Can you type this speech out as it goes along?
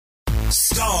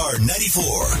Star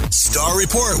 94. Star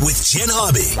Report with Jen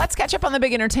Hobby. Let's catch up on the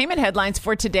big entertainment headlines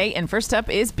for today. And first up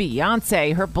is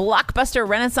Beyonce. Her blockbuster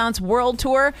Renaissance World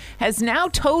Tour has now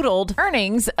totaled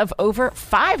earnings of over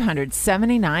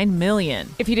 $579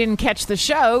 million. If you didn't catch the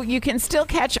show, you can still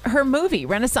catch her movie,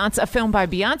 Renaissance, a film by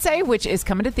Beyonce, which is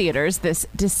coming to theaters this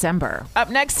December. Up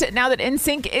next, now that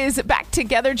NSYNC is back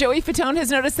together, Joey Fatone has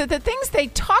noticed that the things they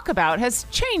talk about has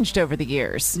changed over the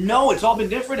years. No, it's all been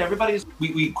different.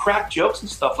 We crack jokes and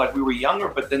stuff like we were younger,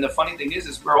 but then the funny thing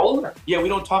is we're older. Yeah, we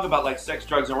don't talk about like sex,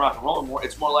 drugs, and rock and roll anymore.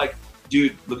 It's more like,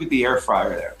 dude, look at the air fryer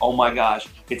there. Oh my gosh,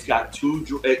 it's got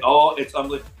it's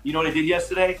unbelievable. You know what I did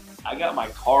yesterday? I got my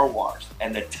car washed,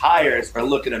 and the tires are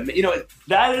looking amazing. You know,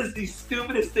 that is the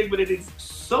stupidest thing, but it is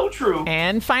so true.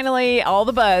 And finally, all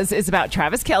the buzz is about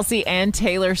Travis Kelce and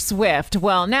Taylor Swift.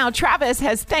 Well, now Travis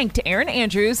has thanked Erin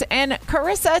Andrews and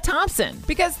Carissa Thompson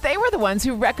because they were the ones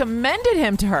who recommended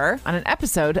him to her on an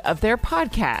episode of their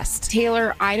podcast.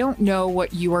 Taylor, I don't know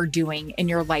what you are doing in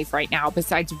your life right now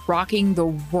besides rocking the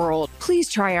world. Please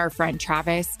try our friend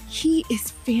Travis. He is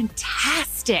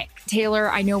fantastic. Taylor,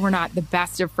 I know we're not the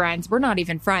best of friends. We're not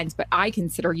even friends, but I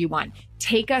consider you one.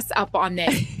 Take us up on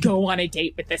this. Go on a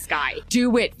date with this guy.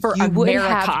 Do it for you America. You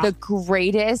would have the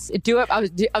greatest. Do it. I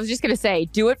was just going to say,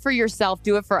 do it for yourself,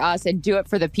 do it for us, and do it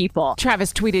for the people.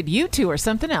 Travis tweeted, "You two or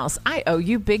something else. I owe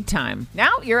you big time."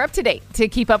 Now you're up to date. To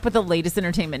keep up with the latest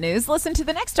entertainment news, listen to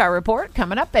the next Star Report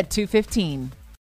coming up at 2:15.